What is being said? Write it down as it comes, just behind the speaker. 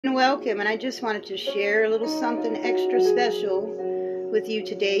Welcome, and I just wanted to share a little something extra special with you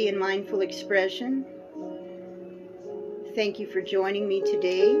today in Mindful Expression. Thank you for joining me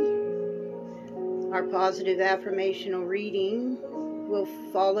today. Our positive affirmational reading will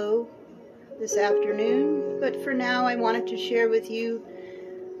follow this afternoon, but for now I wanted to share with you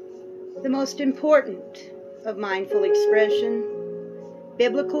the most important of mindful expression,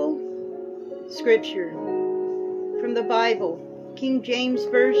 biblical scripture from the Bible. King James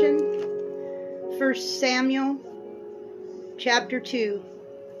Version, 1 Samuel, chapter 2.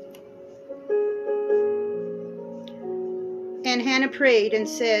 And Hannah prayed and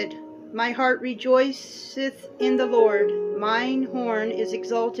said, My heart rejoiceth in the Lord, mine horn is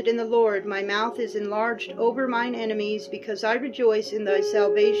exalted in the Lord, my mouth is enlarged over mine enemies, because I rejoice in thy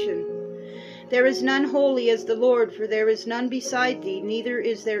salvation. There is none holy as the Lord, for there is none beside thee, neither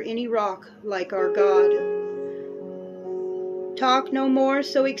is there any rock like our God. Talk no more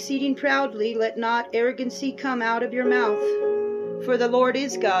so exceeding proudly, let not arrogancy come out of your mouth. For the Lord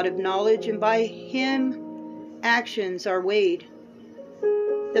is God of knowledge, and by him actions are weighed.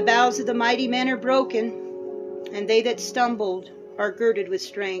 The bows of the mighty men are broken, and they that stumbled are girded with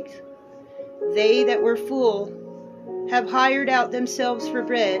strength. They that were full have hired out themselves for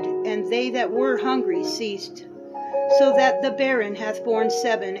bread, and they that were hungry ceased. So that the barren hath borne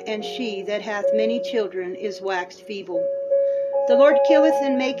 7, and she that hath many children is waxed feeble. The Lord killeth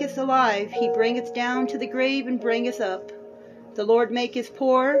and maketh alive, he bringeth down to the grave and bringeth up. The Lord maketh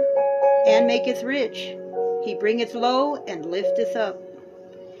poor and maketh rich, he bringeth low and lifteth up.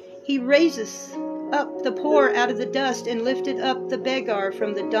 He raiseth up the poor out of the dust, and lifteth up the beggar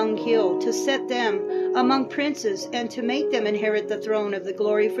from the dunghill, to set them among princes, and to make them inherit the throne of the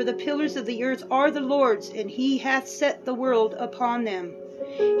glory. For the pillars of the earth are the Lord's, and he hath set the world upon them.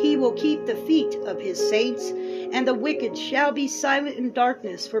 He will keep the feet of his saints, and the wicked shall be silent in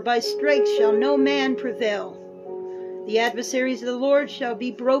darkness, for by strength shall no man prevail. The adversaries of the Lord shall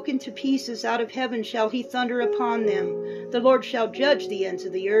be broken to pieces, out of heaven shall he thunder upon them. The Lord shall judge the ends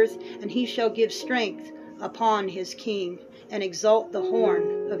of the earth, and he shall give strength upon his king, and exalt the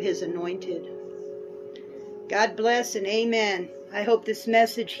horn of his anointed. God bless and amen. I hope this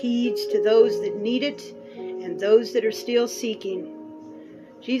message heeds to those that need it, and those that are still seeking.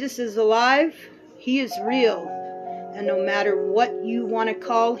 Jesus is alive, he is real, and no matter what you want to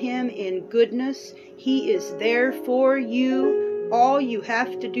call him in goodness, he is there for you. All you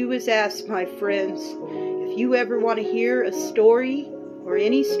have to do is ask, my friends. If you ever want to hear a story, or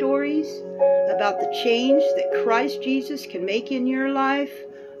any stories, about the change that Christ Jesus can make in your life,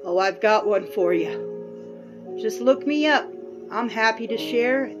 oh, I've got one for you. Just look me up. I'm happy to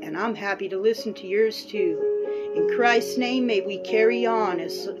share, and I'm happy to listen to yours too. In Christ's name, may we carry on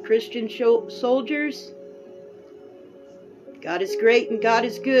as Christian soldiers. God is great and God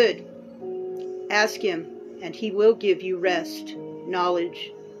is good. Ask him, and he will give you rest,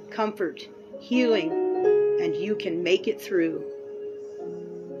 knowledge, comfort, healing, and you can make it through.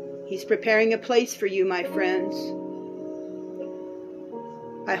 He's preparing a place for you, my friends.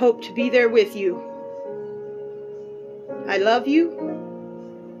 I hope to be there with you. I love you.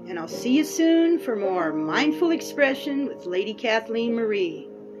 And I'll see you soon for more Mindful Expression with Lady Kathleen Marie.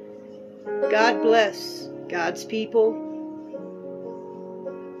 God bless God's people.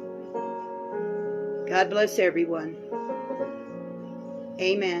 God bless everyone.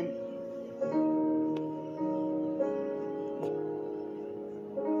 Amen.